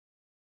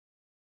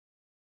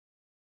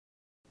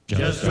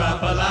Just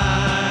drop a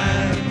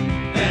line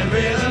and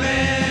reel 'em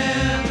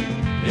in.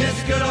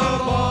 It's good old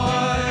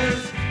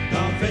boys,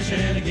 gone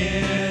fishing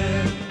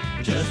again.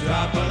 Just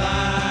drop a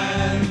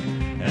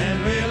line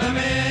and reel 'em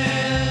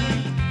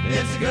in.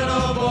 It's good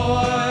old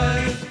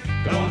boys,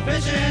 gone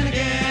fishing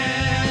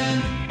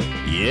again.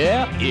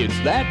 Yeah, it's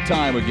that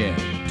time again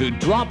to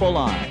drop a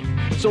line.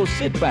 So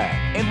sit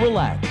back and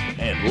relax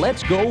and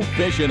let's go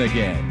fishing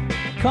again.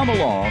 Come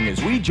along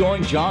as we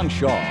join John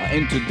Shaw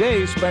and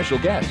today's special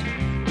guest.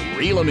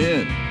 Reel 'em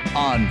in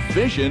on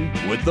Fishing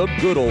with the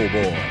Good Old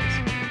Boys.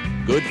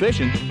 Good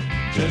fishing.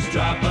 Just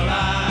drop a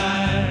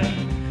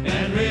line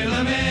and reel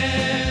 'em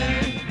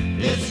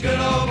in. It's good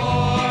old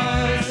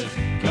boys,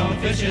 gone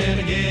fishing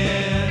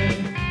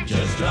again.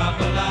 Just drop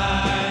a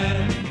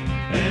line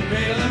and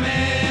reel 'em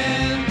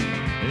in.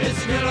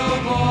 It's good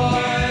old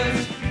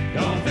boys,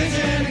 gone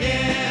fishing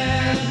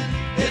again.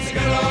 It's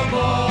good old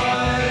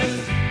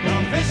boys,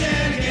 gone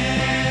fishing again.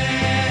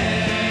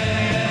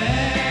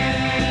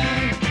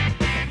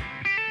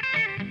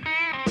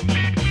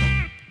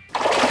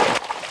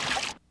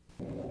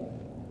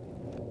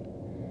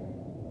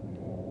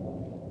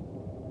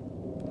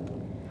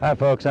 Hi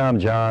folks, I'm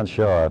John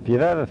Shaw. If you've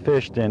ever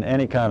fished in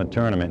any kind of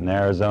tournament in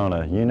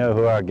Arizona, you know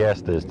who our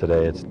guest is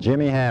today. It's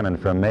Jimmy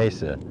Hammond from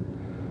Mesa.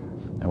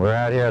 And we're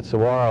out here at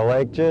Saguaro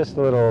Lake, just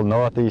a little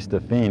northeast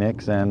of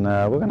Phoenix, and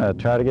we're going to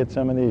try to get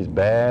some of these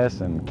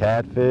bass and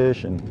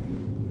catfish and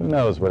who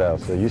knows what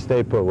else. So you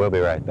stay put, we'll be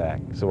right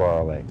back.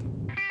 Saguaro Lake.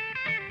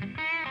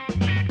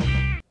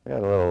 We got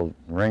a little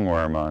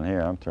ringworm on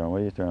here. I'm throwing. What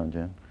are you throwing,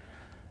 Jim?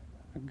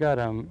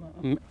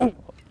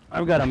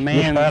 I've got a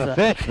man's. You got a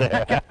fish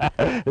there.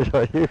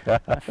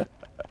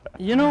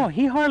 You know,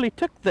 he hardly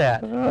took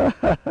that.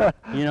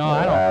 You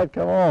know,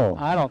 Come on.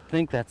 I don't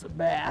think that's a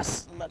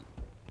bass, but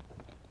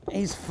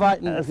he's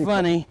fighting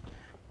funny.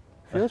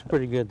 Feels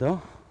pretty good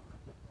though.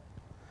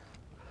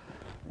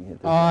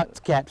 Oh,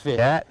 it's catfish.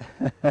 Cat?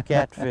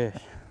 Catfish.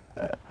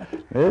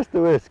 There's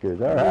the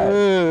whiskers. All right.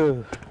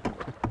 Ooh.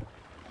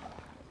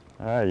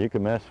 All right, you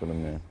can mess with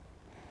them then.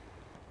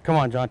 Come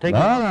on, John, take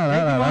No, him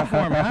no. off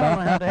for me. I don't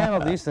know how to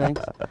handle these things.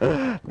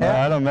 No,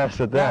 I don't mess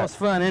with that. That was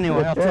fun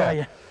anyway, I'll tell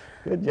you.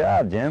 Good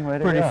job, Jim. Way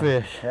to Pretty go.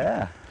 fish.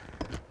 Yeah.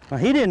 Well,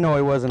 he didn't know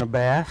he wasn't a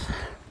bass.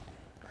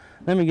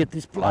 Let me get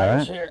these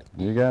pliers here.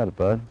 You got it,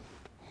 bud.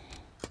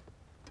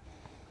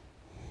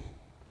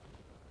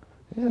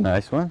 He's a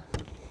nice one.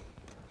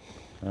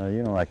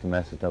 You don't like to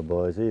mess with those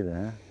boys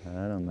either, huh?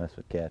 I don't mess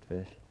with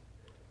catfish.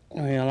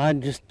 Well,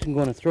 I'm just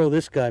going to throw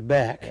this guy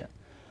back. Yeah.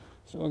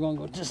 So we're going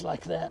to go just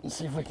like that and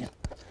see if we can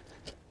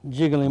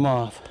jiggle him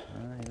off.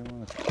 You don't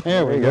wanna...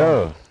 There we he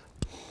go. goes.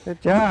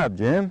 Good job,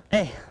 Jim.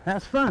 Hey, that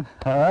was fun.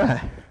 All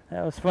right.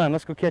 That was fun.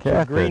 Let's go catch a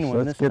Catfish. green one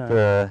Let's this get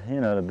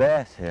time. the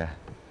bass here.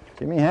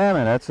 Jimmy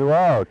Hammond, that's the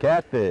wild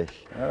catfish.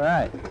 All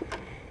right.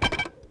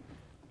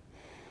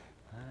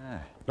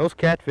 Those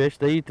catfish,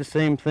 they eat the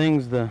same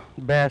things the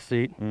bass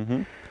eat.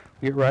 Mm-hmm.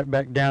 Get right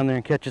back down there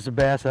and catch us a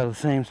bass out of the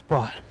same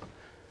spot.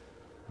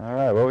 All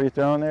right, what were you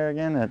throwing there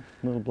again? That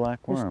little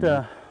black worm? Just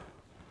a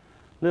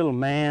little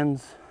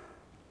man's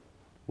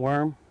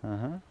worm,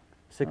 Uh-huh.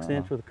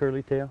 6-inch with a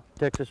curly tail,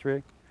 Texas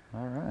rig.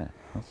 All right,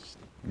 let's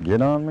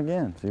get on them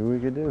again, see what we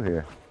can do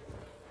here.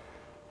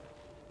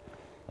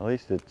 At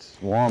least it's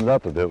warmed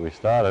up a bit. We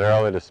started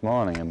early this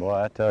morning, and boy,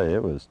 I tell you,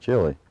 it was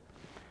chilly.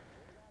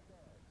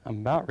 I'm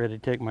about ready to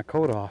take my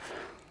coat off.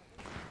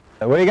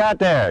 What do you got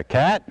there,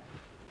 cat?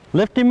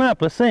 Lift him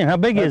up, let's see him. How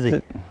big is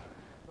he?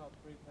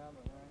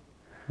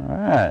 All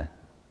right.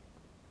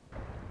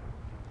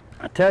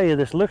 I tell you,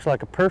 this looks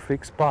like a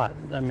perfect spot.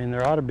 I mean,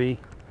 there ought to be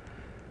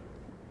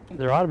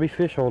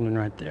fish holding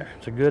right there.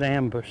 It's a good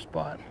ambush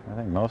spot. I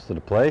think most of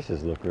the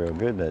places look real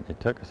good that you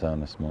took us on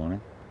this morning.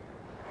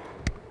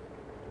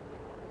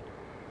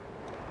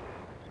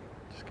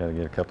 Just got to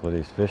get a couple of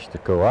these fish to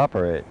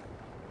cooperate.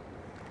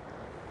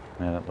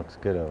 Man, that looks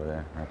good over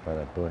there, right by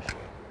that bush.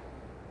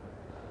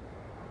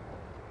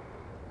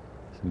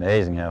 It's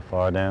amazing how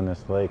far down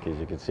this lake is.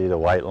 You can see the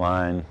white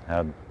line,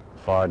 how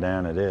far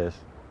down it is.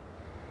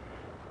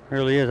 It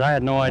really is. I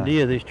had no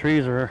idea these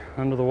trees were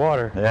under the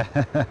water. Yeah.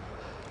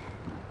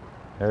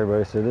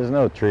 Everybody said there's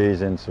no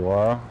trees in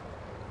Saguaro.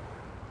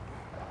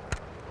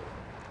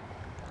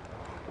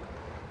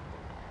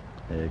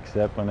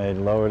 Except when they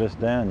lower this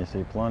down, you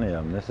see plenty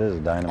of them. This is a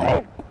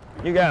dynamite. Oh,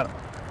 you got him.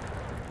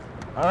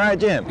 All right,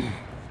 Jim.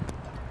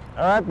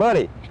 All right,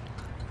 buddy.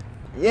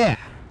 Yeah.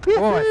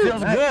 Oh, it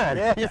feels good.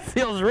 Yeah. It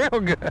feels real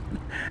good.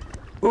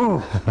 Ooh.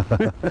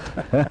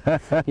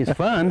 He's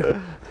fun.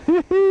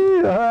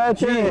 All right,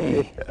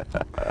 Jimmy.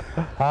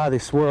 Ah,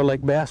 these Saguaro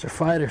Lake bass are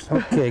fighters.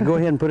 Okay, go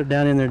ahead and put it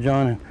down in there,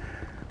 John, and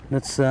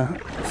let's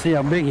see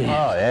how big he is.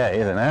 Oh, yeah,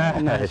 he's a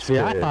nice fish.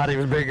 I thought he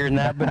was bigger than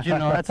that, but you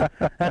know,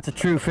 that's a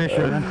true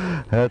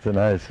fisherman. That's a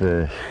nice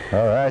fish.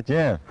 All right,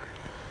 Jim.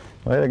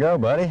 Way to go,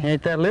 buddy.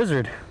 Ain't that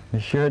lizard? You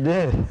sure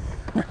did.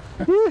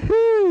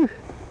 Woo-hoo.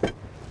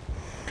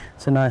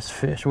 It's a nice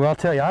fish. Well, I'll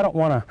tell you, I don't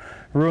want to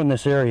ruin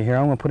this area here.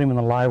 I'm going to put him in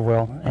the live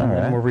well, and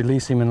then we'll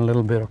release him in a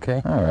little bit,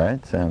 okay? All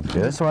right, sounds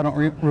good. Just so I don't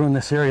ruin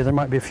this area. There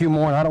might be a few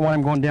more, and I don't want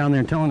him going down there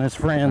and telling his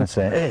friends. I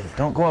say, hey,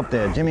 don't go up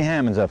there. Jimmy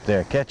Hammond's up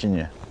there catching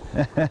you.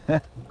 Way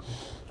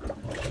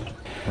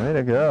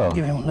to go.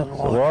 Give him a little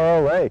water.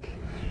 Saguaro Lake.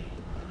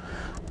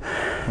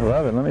 I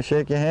love it. Let me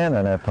shake your hand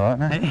on that,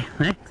 partner.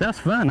 Hey, that's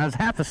fun. I was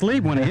half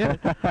asleep when he hit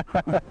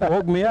it.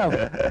 Woke me up.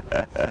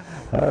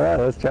 All right,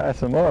 let's try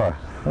some more.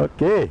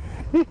 Okay.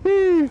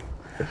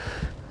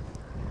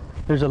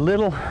 There's a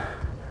little,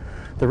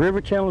 the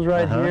river channel's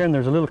right here, and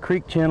there's a little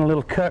creek channel, a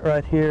little cut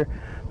right here.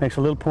 Makes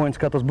a little point. It's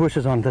got those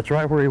bushes on it. That's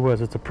right where he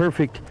was. It's a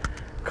perfect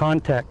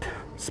contact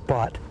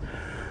spot.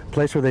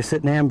 Place where they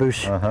sit in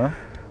ambush.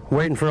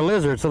 Waiting for a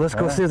lizard, so let's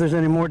go see if there's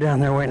any more down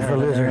there waiting for a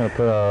lizard. I'm going to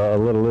put a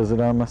little lizard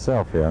on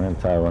myself here. I'm going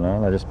to tie one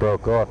on. I just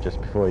broke off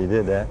just before you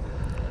did that.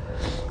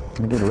 Let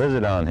me get a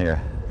lizard on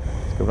here.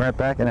 Let's go right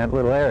back in that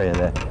little area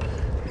there.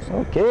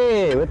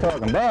 Okay, we're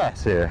talking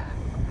bass here.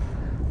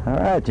 All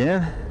right,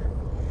 Jim.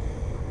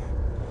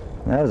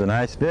 That was a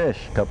nice fish.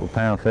 A couple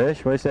pound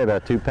fish. What do you say,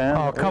 about 2 pounds?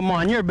 Oh, come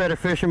on, you're a better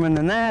fisherman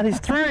than that. He's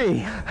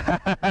 3.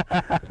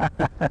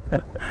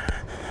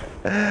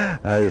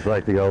 I just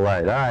like to go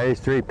light. All right, he's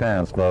 3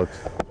 pounds, folks.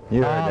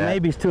 You heard that.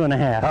 Maybe he's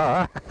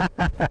 2.5.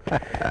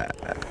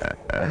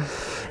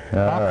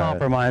 I'll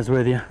compromise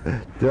with you.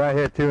 Do I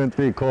hit 2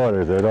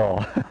 3/4 at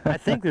all? I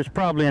think there's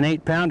probably an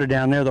 8-pounder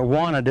down there that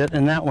wanted it,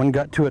 and that one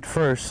got to it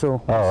first,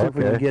 so let's see if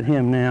we can get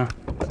him now.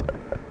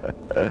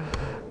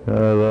 I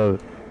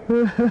love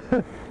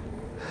it.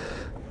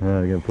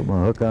 I'm going to put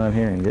my hook on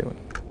here and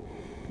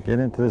get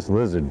into this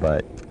lizard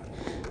bite.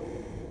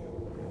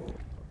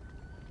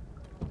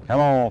 Come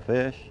on,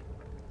 fish.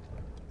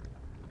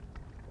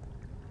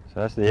 So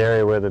that's the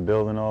area where they're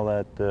building all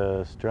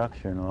that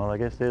structure and all. I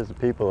guess there's the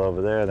people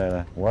over there that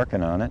are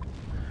working on it.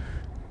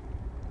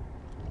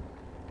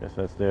 Guess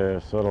that's their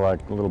sort of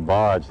like a little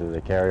barge that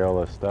they carry all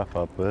this stuff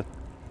up with.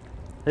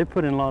 They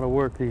put in a lot of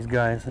work, these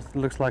guys. It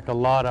looks like a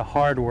lot of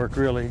hard work,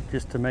 really,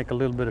 just to make a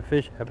little bit of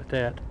fish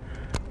habitat.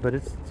 But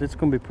it's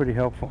going to be pretty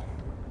helpful.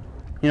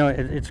 You know,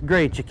 it's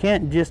great. You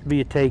can't just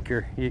be a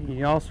taker.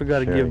 You also got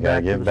to give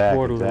back to the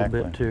sport a little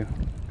bit, too.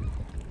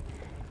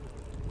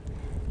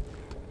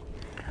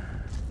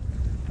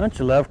 Don't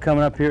you love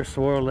coming up here at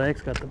Saguaro Lake?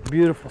 It's got the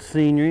beautiful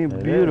scenery,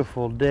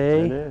 beautiful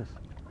day. It is.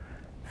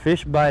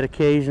 Fish bite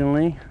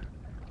occasionally.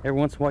 Every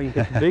once in a while you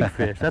get the big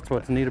fish. That's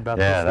what's neat about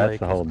this lake. Yeah, that's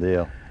the whole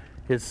deal.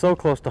 It's so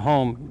close to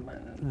home.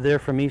 There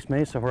from East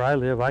Mesa, where I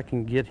live, I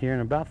can get here in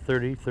about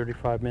 30,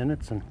 35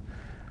 minutes and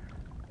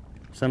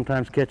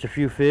sometimes catch a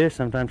few fish,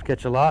 sometimes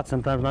catch a lot,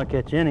 sometimes not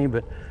catch any,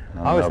 but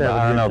I always have a good time.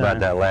 I don't know about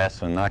that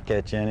last one, not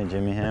catch any.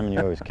 Jimmy Hammond, you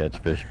always catch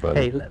fish,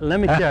 buddy. Hey, let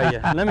me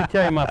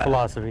tell you my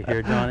philosophy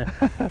here, John.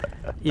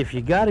 If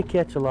you got to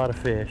catch a lot of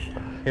fish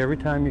every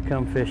time you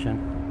come fishing,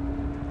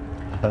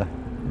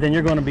 then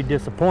you're going to be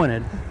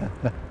disappointed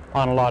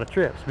on a lot of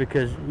trips,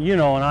 because you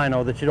know and I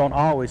know that you don't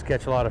always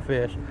catch a lot of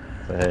fish.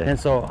 Hey. And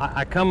so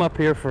I come up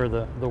here for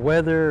the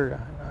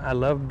weather. I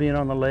love being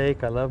on the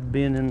lake. I love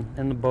being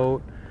in the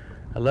boat.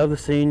 I love the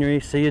scenery,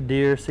 see a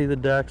deer, see the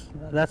ducks.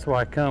 That's why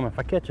I come. If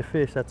I catch a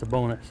fish, that's a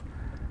bonus.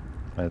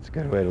 That's a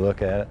good way to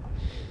look at it.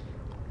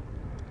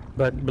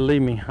 But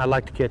believe me, I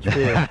like to catch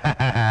fish.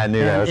 I knew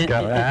that was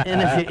coming.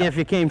 And if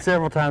you came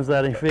several times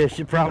without any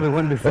fish, it probably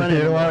wouldn't be funny.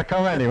 You don't want to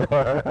come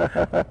anymore.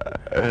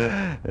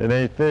 It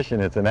ain't fishing,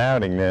 it's an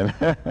outing then.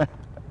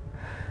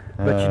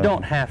 But you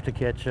don't have to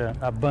catch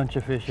a bunch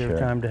of fish every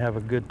time to have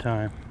a good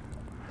time.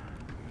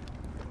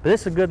 But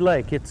it's a good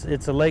lake.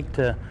 It's a lake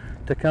to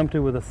come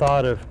to with the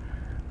thought of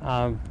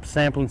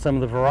sampling some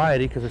of the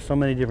variety, because there's so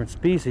many different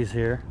species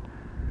here.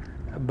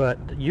 But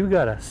you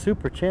got a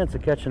super chance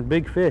of catching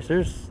big fish.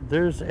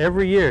 There's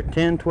every year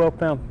 10,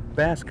 12-pound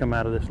bass come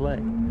out of this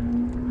lake.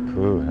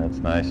 Ooh, that's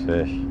nice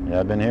fish. Yeah,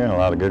 I've been hearing a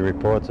lot of good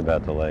reports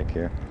about the lake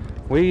here.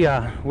 We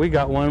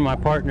got one. My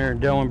partner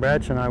Dylan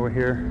Bradshaw and I were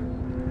here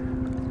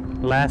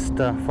last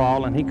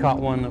fall, and he caught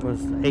one that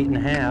was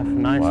 8.5.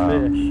 Nice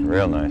fish.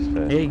 Real nice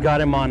fish. He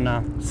got him on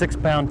a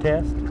 6-pound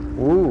test.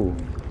 Ooh.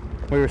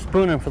 We were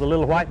spooning for the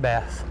little white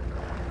bass.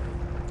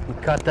 We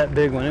caught that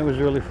big one. It was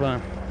really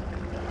fun.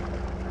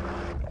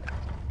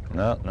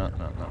 No.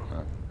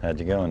 How'd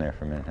you go in there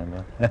for a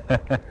minute,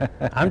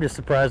 I'm just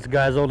surprised a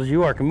guy as old as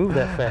you are can move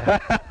that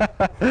fast.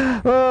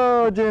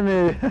 Oh,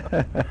 Jimmy.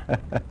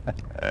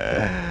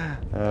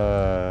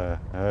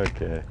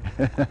 Okay.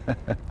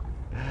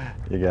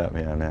 You got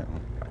me on that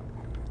one.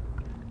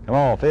 Come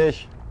on,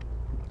 fish.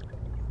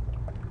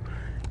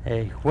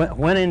 Hey,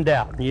 when in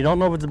doubt, you don't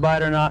know if it's a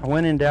bite or not.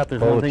 When in doubt,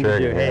 there's one thing to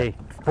do. Hey,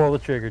 pull the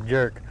trigger,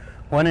 jerk.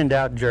 When in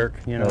doubt, jerk,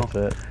 you know.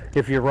 That's it.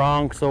 If you're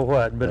wrong, so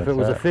what? But if it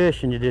was a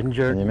fish and you didn't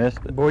jerk, and you missed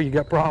it. Boy, you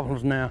got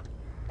problems now.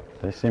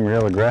 They seem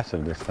real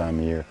aggressive this time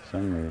of year for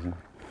some reason.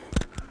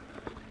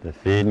 They're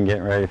feeding,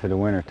 getting ready for the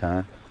winter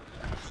time.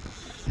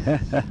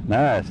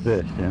 Nice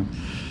fish, Jim.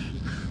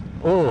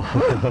 Oh,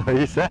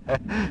 he's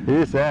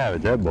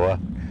savage, that boy.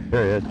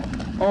 Here he is.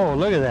 Oh,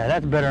 look at that.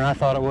 That's better than I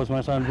thought it was when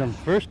I saw him jump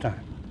the first time.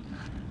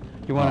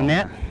 You want a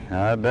net?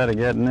 I better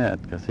get in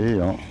it, because he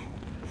don't.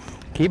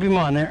 Keep him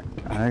on there.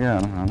 I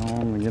got him. I don't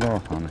want him to get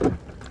off on it.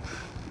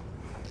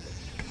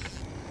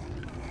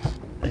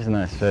 He's a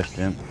nice fish,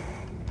 Jim.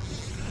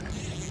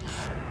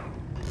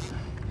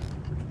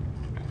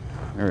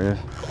 There he is.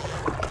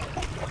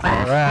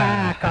 All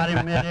right. Caught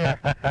him midair.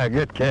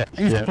 Good catch,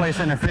 I used to Jim. play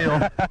center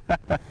field.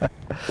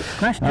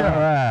 Nice job. All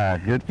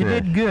right, good You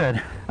fish. did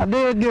good. I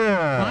did good.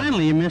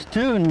 Finally, you missed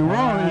 2 in a row,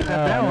 and you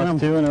got that I one.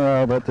 missed 2 in a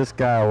row, but this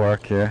guy will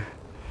work here.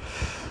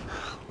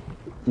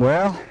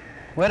 Well,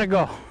 Way to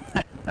go.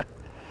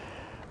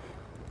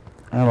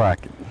 I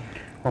like it.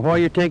 Well, while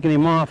you're taking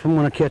him off, I'm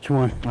going to catch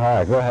one. All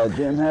right, go ahead,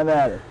 Jim. Have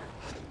at it.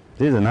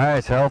 These are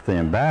nice, healthy,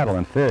 and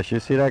battling fish. You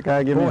see that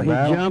guy give me Boy, a he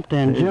battle? jumped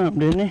and jumped,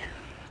 didn't he?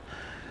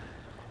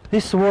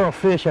 These saguaro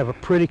fish have a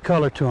pretty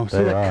color to them. See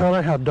They that are.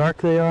 color, how dark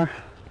they are?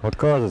 What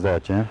causes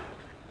that, Jim?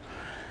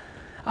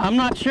 I'm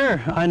not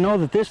sure. I know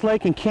that this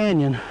lake and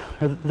canyon,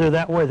 they're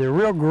that way. They're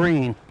real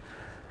green.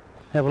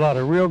 They have a lot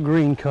of real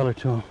green color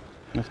to them.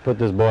 Let's put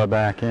this boy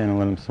back in and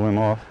let him swim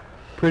off.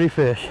 Pretty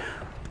fish.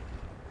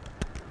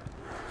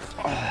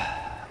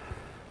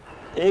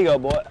 Here you go,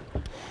 boy.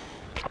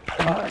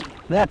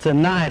 That's a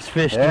nice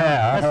fish, John.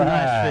 Yeah, That's a all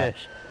nice right.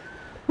 fish.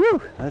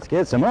 Whew, let's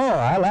get some more.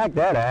 I like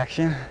that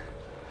action.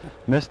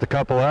 Missed a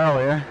couple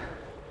earlier.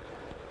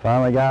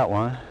 Finally got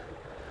one.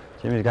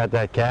 Jimmy's got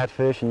that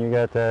catfish and you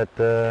got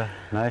that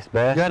nice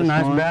bass. Got a this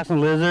nice morning. bass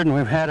and lizard, and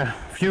we've had a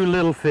few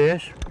little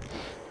fish.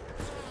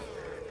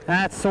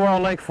 That's Saguaro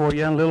Lake for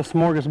you, a little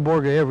smorgasbord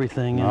of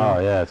everything. You know?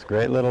 Oh yeah, it's a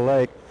great little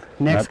lake.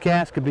 Next Yep.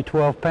 cast could be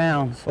 12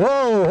 pounds.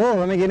 Whoa,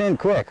 let me get in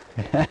quick.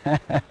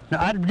 Now,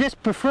 I'd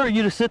just prefer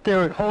you to sit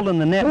there holding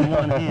the net in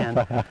one hand,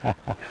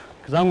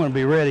 because I'm going to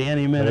be ready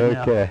any minute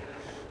now. Okay.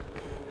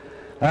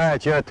 All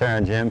right, your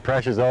turn, Jim.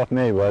 Pressure's off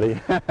me, buddy.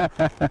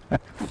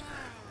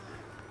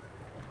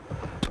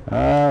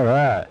 All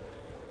right.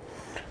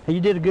 Hey,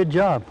 you did a good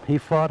job. He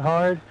fought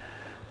hard.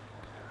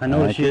 I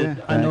noticed Thank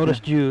you, I thank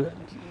noticed you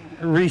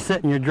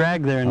resetting your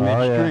drag there in Oh,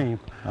 yeah. midstream.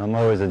 I'm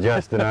always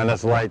adjusting on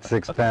this light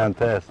 6-pound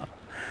test.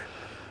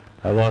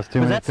 I lost too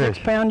Was many that fish.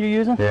 6 pound you're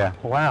using? Yeah.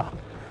 Wow.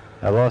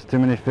 I lost too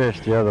many fish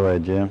the other way,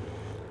 Jim.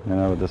 You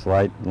know, with this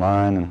light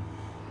line, and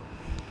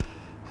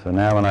so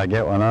now when I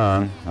get one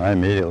on, I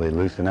immediately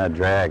loosen that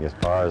drag as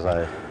far as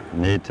I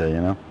need to, you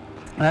know.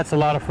 That's a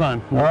lot of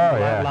fun. Oh, That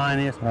yeah. line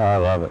is. Oh, I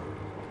love it.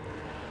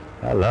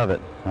 I love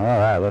it. All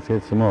right, let's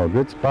get some more.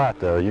 Good spot,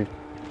 though. You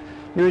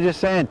were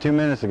just saying 2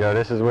 minutes ago,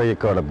 this is where you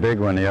caught a big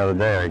one the other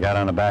day, or he got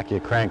on the back of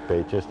your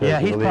crankbait just as Yeah,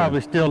 you he's were leaving.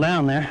 probably still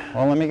down there.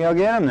 Well, let me go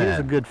get him He's a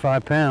then. good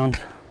 5 pounds.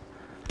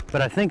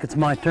 But I think it's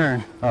my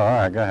turn. Oh, all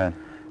right, go ahead.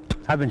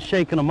 I've been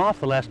shaking them off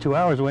the last 2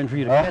 hours waiting for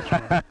you to catch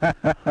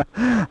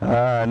one. All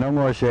right, no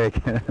more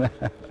shaking.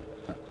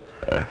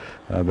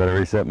 I better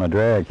reset my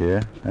drag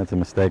here. That's a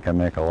mistake I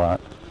make a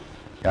lot.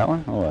 Got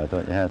one? Oh, I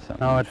thought you had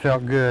something. Oh, it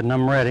felt good, and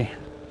I'm ready.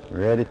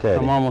 Ready, Teddy.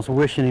 I'm almost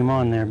wishing him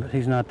on there, but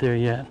he's not there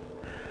yet.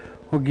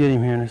 We'll get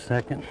him here in a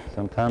second.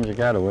 Sometimes you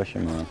gotta wish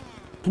him on.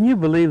 Can you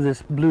believe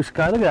this blue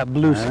sky? Look at that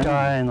blue I know.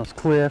 sky and those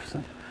cliffs.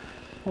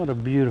 What a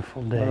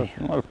beautiful day.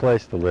 What a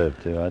place to live,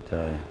 too, I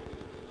tell you.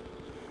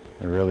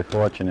 We're really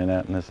fortunate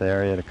out in this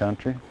area of the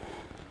country.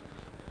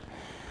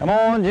 Come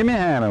on, Jimmy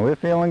Hammond. We're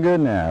feeling good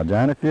now.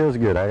 Johnny feels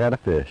good. I got a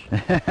fish.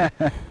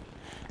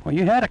 Well,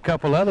 you had a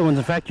couple other ones.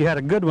 In fact, you had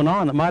a good one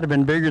on that might have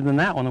been bigger than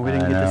that one that we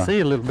didn't I get to know. see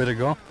a little bit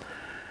ago.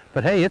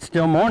 But hey, it's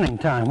still morning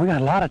time. We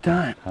got a lot of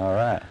time. All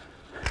right.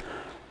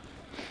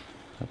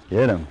 Let's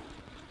get him.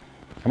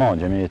 Come on,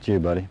 Jimmy. It's you,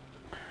 buddy.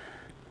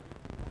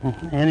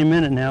 Any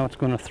minute now it's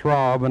going to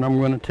throb, and I'm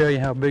going to tell you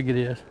how big it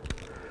is.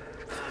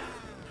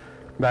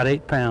 About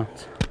 8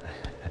 pounds.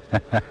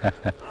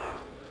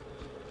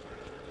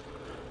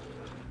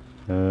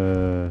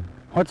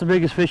 What's the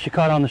biggest fish you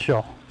caught on the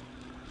show?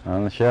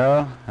 On the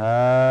show,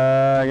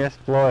 I guess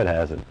Floyd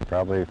has it.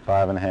 Probably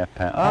 5.5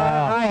 pounds. Oh,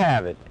 I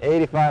have it.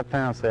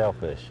 85-pound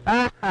sailfish.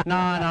 No,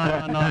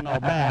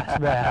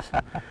 bass.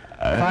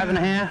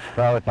 5.5?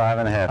 Probably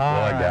 5.5. All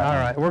Floyd right, got all one.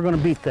 right, we're going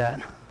to beat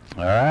that.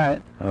 All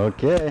right.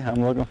 Okay,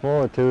 I'm looking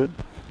forward to it.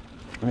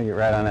 Let me get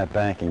right on that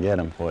bank and get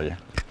him for you.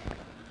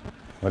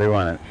 What do you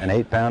want? An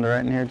 8-pounder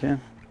right in here, Jim?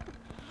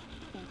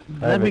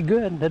 That'd be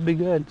good. That'd be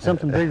good.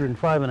 Something bigger than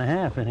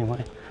 5.5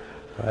 anyway.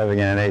 Probably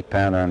get an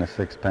 8-pounder on a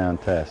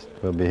 6-pound test.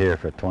 We'll be here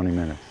for 20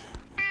 minutes.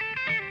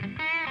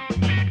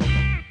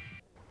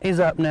 He's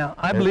up now.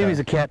 I believe he's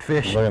a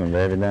catfish. Look at him,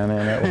 baby, down there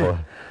in that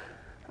water.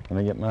 Let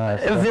me get my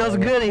eyes. It feels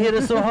good. He hit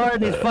us so hard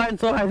and he's fighting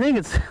so. I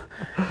think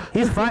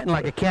he's fighting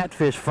like a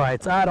catfish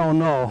fights. I don't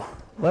know.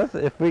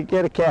 If we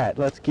get a cat,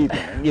 let's keep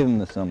him and give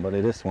him to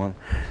somebody, this one.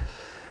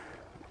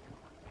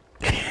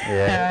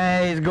 Yeah.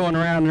 Hey, he's going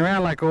around and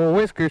around like old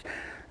Whiskers.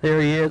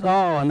 There he is.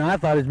 Oh, and I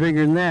thought he was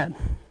bigger than that.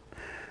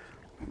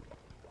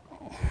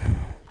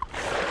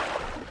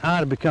 I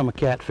ought to become a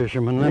cat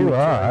fisherman. Let me You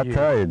are, I you.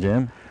 tell you,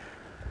 Jim.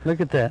 Look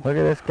at that. Look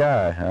at this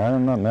guy.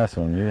 I'm not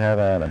messing with him. You have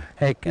at him.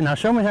 Hey, now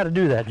show me how to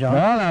do that, John.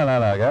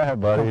 No. Go ahead,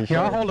 buddy. Here,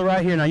 I'll hold it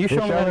right here. Now you show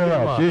me how to the get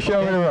him ropes. up. You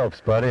show me okay? the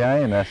ropes, buddy. I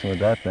ain't messing with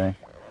that thing.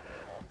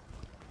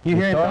 You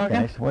hear He's him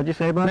talking? What'd you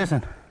say, buddy?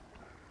 Listen.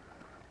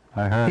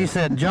 I heard. He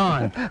said,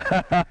 John.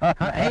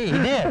 Hey, he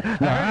did.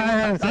 No, I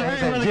heard him say, he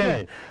said,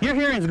 Jimmy. Your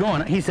hearing's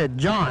going. He said,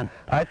 John.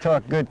 I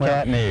talk good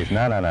Cantonese.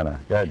 No.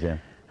 Go ahead, Jim.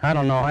 I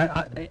don't know.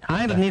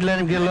 I need to let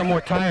him get a little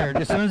more tired.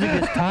 As soon as he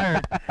gets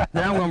tired,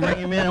 then I'm going to bring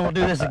him in and we'll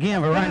do this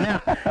again. But right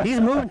now,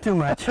 he's moving too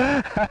much.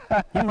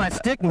 He might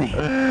stick me.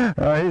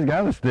 Oh, he's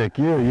got to stick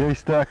you. You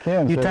stuck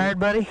him. You so tired,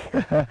 buddy?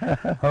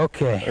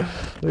 Okay.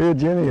 Look at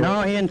Jimmy.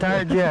 No, he ain't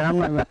tired yet. I'm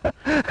not.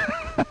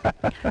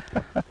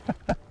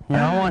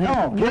 I want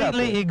him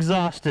completely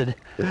exhausted.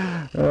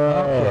 Okay.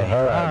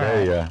 All right, there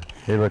you go.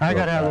 He looks I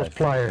got to have those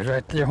pliers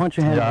right there. Why don't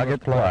you hand me I'll those get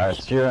the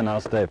pliers. Sure, and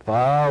I'll stay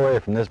far away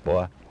from this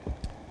boy.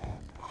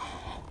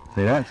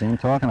 See that? See him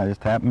talking? I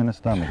just tap him in the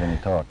stomach and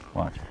he talks.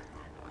 Watch.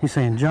 He's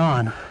saying,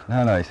 John.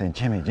 No, he's saying,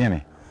 Jimmy.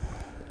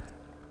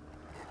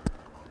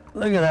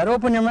 Look at that.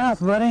 Open your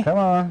mouth, buddy. Come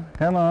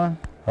on.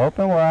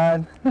 Open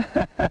wide.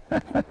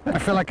 I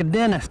feel like a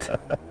dentist.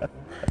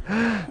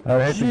 I'd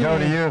hate to go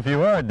to you if you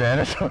were a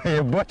dentist, or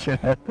you're butchering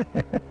it.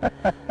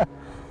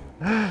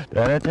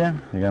 That it,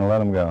 Jim? You're going to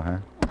let him go, huh?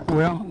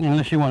 Well,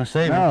 unless you want to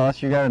save him. No,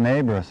 unless you got a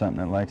neighbor or something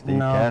that likes to eat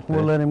catfish. No,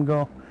 we'll let him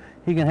go.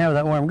 He can have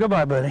that worm.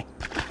 Goodbye, buddy.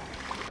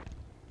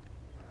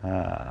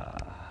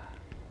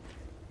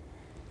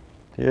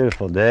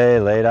 Beautiful day,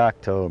 late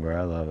October.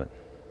 I love it.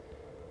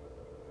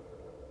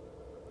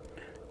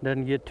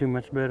 Doesn't get too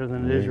much better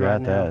than it is You right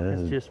got that. now. This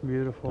It's is- just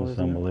beautiful, It's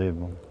isn't it?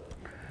 unbelievable.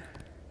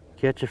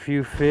 Catch a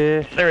few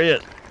fish. There he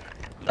is.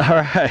 All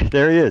right,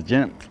 there he is,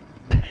 Jim.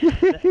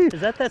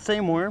 Is that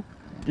same worm?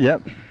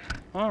 Yep.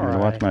 All I'm gonna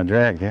right. watch my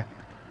drag here.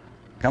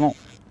 Come on.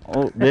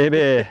 Oh,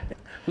 baby.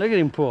 Look at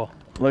him pull.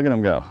 Look at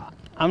him go.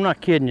 I'm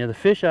not kidding you. The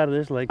fish out of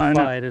this lake I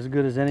know. fight as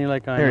good as any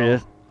lake I know. There he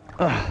is.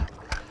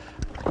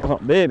 Come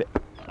on, baby.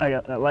 I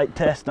got that light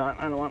test on.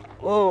 I don't want.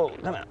 Whoa,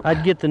 come on.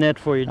 I'd get the net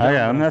for you, John. I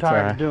got him. I'm That's tired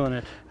all right. of doing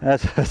it.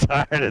 That's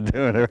tired of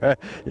doing it, right?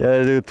 You had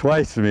to do it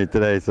twice for me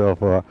today so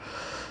far.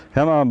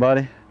 Come on,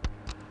 buddy.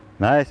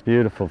 Nice,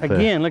 beautiful fish.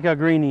 Again, look how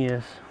green he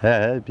is. Yeah,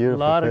 that's A beautiful.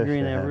 lot of fish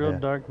green they there, have, real yeah.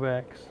 dark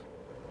backs.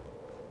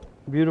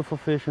 Beautiful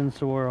fish in the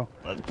Saguaro.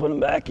 Let's put him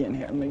back in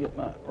here. Let me get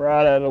my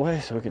rod out of the way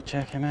so we can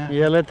check him out.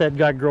 Yeah, let that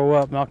guy grow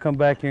up and I'll come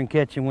back here and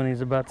catch him when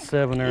he's about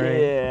 7 or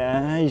 8.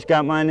 Yeah, he's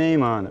got my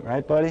name on it,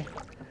 right, buddy?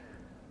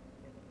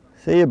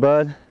 See you,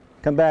 bud.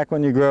 Come back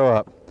when you grow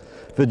up.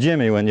 For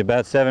Jimmy, when you're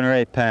about 7 or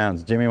 8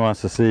 pounds. Jimmy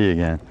wants to see you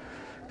again.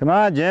 Come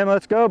on, Jim,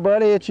 let's go,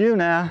 buddy. It's you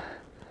now.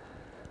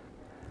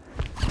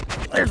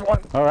 There's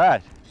one. All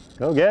right,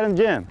 go get him,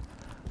 Jim.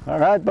 All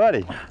right,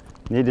 buddy.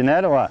 Need the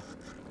net or what?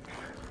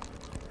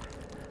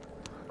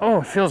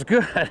 Oh, it feels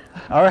good.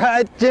 All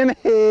right, Jimmy,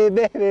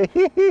 baby.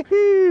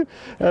 That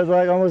was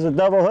like almost a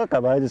double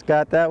hookup. I just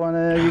got that one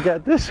and you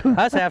got this one.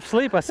 I was half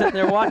asleep. I was sitting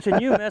there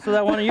watching you mess with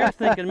that one of yours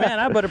thinking, man,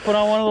 I better put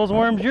on one of those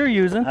worms you're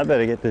using. I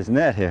better get this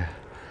net here.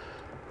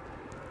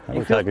 That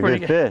looks like a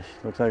good fish.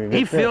 Looks like a good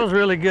He fish. feels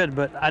really good,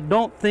 but I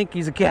don't think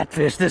he's a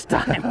catfish this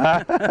time.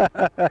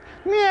 Meow.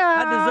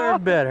 I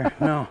deserve better.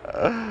 No.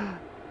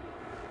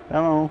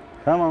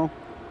 Come on.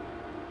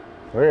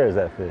 Where is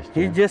that fish,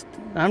 Jim?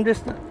 I'm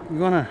just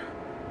gonna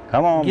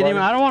Come on, get buddy.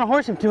 him. I don't want to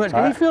horse him too much because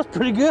he Alright. feels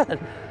pretty good.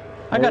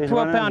 I got He's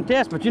one 12-pound in.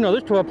 test, but you know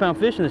there's 12-pound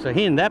fish in this. So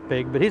he ain't that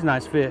big, but he's a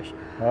nice fish.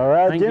 All I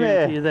right, can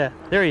guarantee Jimmy. you that.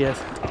 There he is.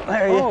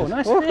 There he Oh, is.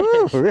 nice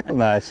Woohoo, fish. Real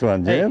nice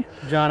one, Jim.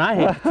 Hey, John, I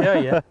hate to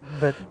tell you,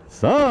 but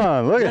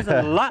Son, look at this is a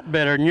that. lot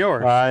better than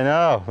yours. I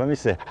know. Let me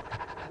see.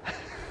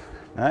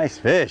 Nice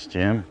fish,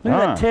 Jim. Look at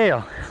that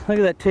tail. Look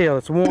at that tail.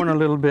 It's worn a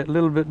little bit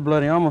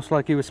bloody, almost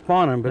like he was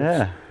spawning, but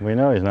Yeah, we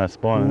know he's not it's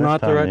spawning not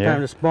this the time right of year.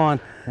 time to spawn.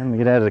 Let me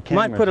get out of the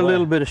camera. Might put a as well.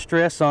 little bit of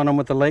stress on them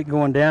with the lake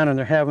going down and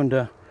they're having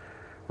to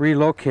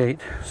relocate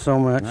so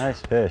much. Nice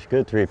fish.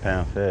 Good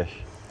 3-pound fish.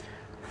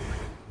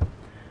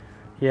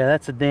 Yeah,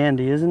 that's a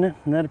dandy, isn't it?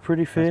 Isn't that a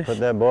pretty fish? Let's put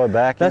that boy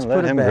back Let's in. put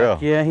Let it him back. grow.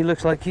 Yeah, he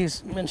looks like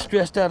he's been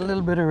stressed out a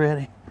little bit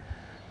already.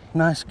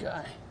 Nice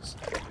guy.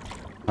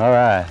 All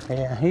right.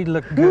 Yeah, he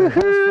looked good.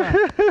 That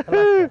was fun.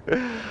 I like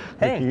that.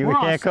 Hey, we we're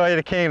on can't call you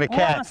the king of the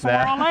We're on cats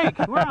Saguaro now.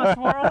 Lake. We're on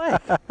Saguaro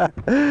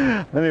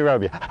Lake. Let me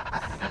rub you.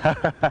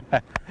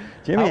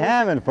 Jimmy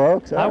Hammond,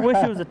 folks. I All wish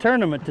right. it was a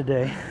tournament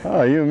today.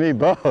 Oh, you and me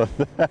both.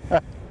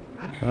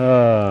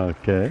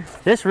 Okay.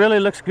 This really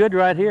looks good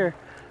right here.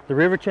 The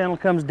river channel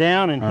comes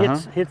down and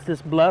hits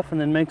this bluff and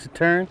then makes a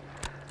turn.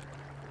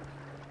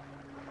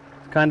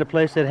 Kind of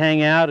place they'd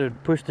hang out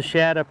and push the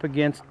shad up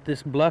against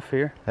this bluff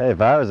here. Hey,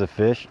 if I was a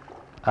fish,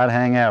 I'd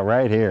hang out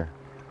right here.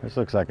 This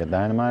looks like a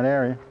dynamite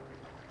area.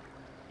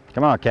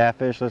 Come on,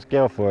 catfish, let's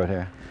go for it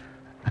here.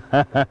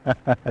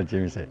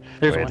 Jimmy said,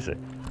 There's wait one. a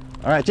second.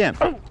 All right, Jim.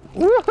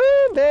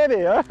 Woohoo,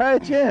 baby. All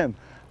right, Jim.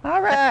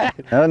 All right.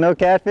 No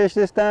catfish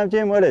this time,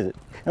 Jim? What is it?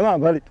 Come on,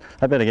 buddy.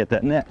 I better get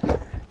that net.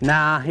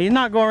 Nah, he's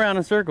not going around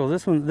in circles.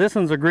 This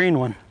one's a green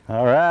one.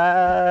 All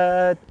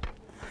right.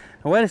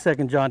 Now, wait a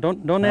second, John.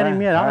 Don't net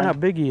him yet. I don't know how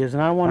big he is,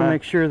 and I want to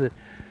make sure that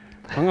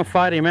I'm gonna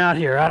fight him out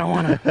here. I don't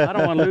want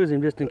to lose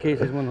him just in case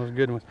he's one of those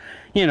good ones.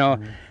 You know,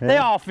 they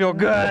all feel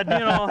good. You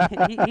know,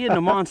 he isn't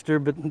a monster,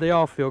 but they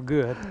all feel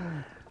good.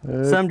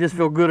 Some just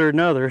feel gooder than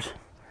others.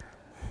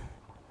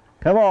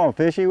 Come on,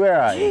 fishy. Where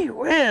are you? Gee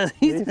whiz,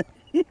 he's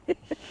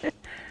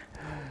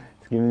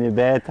giving you a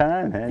bad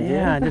time, huh?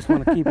 Yeah, I just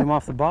want to keep him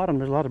off the bottom.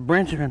 There's a lot of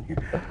branches in here.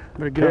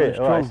 Better get on this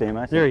Oh, I see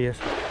him. There he is.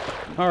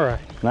 All right.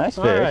 Nice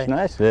All fish, right.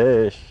 nice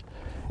fish.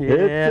 Yeah.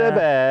 It's a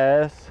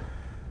bass.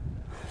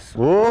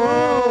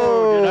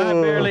 Whoa! Did I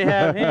barely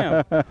have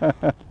him?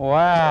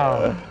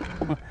 Wow.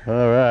 All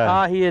right.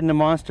 Ah, he isn't a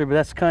monster, but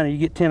that's kind of, you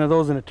get 10 of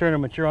those in a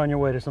tournament, you're on your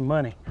way to some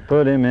money.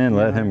 Put him in,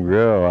 let him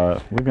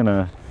grow. We're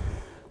gonna,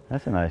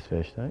 that's a nice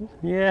fish, though.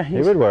 Yeah, He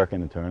would work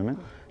in the tournament.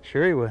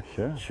 Sure he would.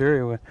 Sure. Sure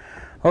he would.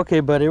 Okay,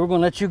 buddy, we're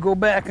gonna let you go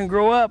back and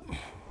grow up.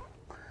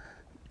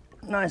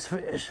 Nice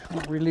fish. I'm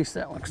gonna release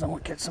that one because I'm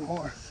gonna catch some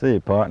more. See you,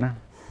 partner.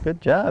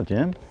 Good job,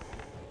 Jim.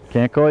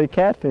 Can't call you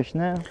catfish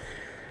now.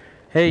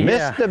 Hey,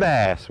 yeah. Mr.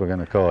 Bass, we're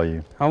gonna call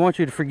you. I want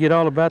you to forget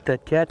all about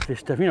that catfish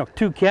stuff. You know,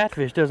 2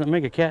 catfish doesn't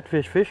make a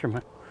catfish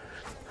fisherman.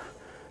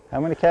 How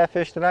many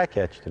catfish did I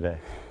catch today?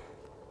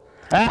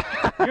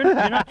 You're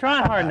not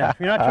trying hard enough.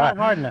 You're not trying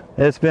hard enough.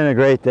 It's been a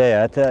great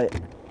day, I tell you.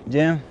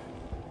 Jim,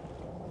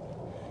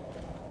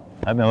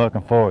 I've been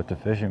looking forward to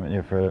fishing with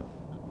you for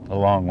a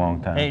long,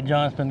 long time. Hey,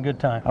 John, it's been a good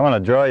time. I want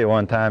to draw you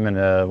one time in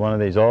one of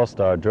these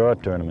all-star draw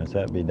tournaments.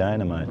 That'd be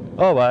dynamite.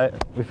 Oh,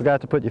 we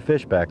forgot to put your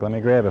fish back. Let me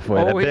grab it for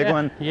you. Oh, That big yeah.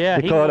 one Yeah,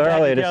 you caught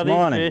earlier this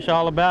morning. Fish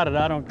all about it.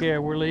 I don't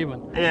care. We're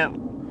leaving. Yeah.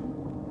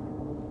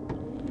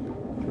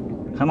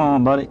 Come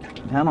on, buddy.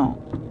 Come on.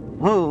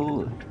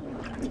 Whoa.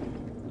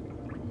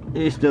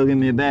 He's still giving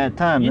me a bad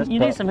time. You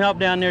need some help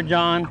down there,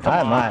 John.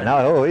 I might.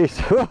 Oh, he's.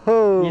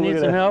 Whoa, You need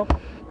some help?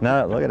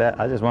 No, look at that.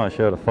 I just want to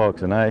show the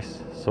folks a nice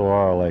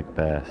Saguaro Lake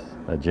bass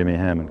that Jimmy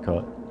Hammond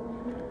caught.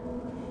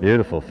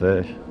 Beautiful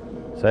fish.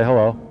 Say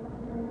hello.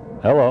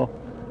 Hello.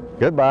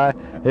 Goodbye.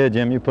 Here,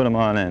 Jim, you put him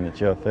on in. It's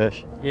your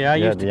fish. Yeah, I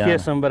You used to had the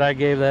kiss him, but I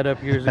gave that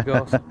up years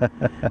ago. So.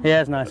 Yeah,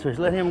 it's nice fish.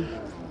 Let him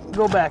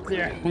go back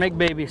there and make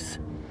babies.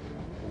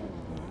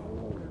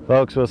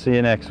 Folks, we'll see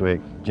you next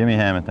week. Jimmy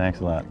Hammond, thanks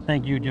a lot.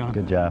 Thank you, John.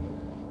 Good job.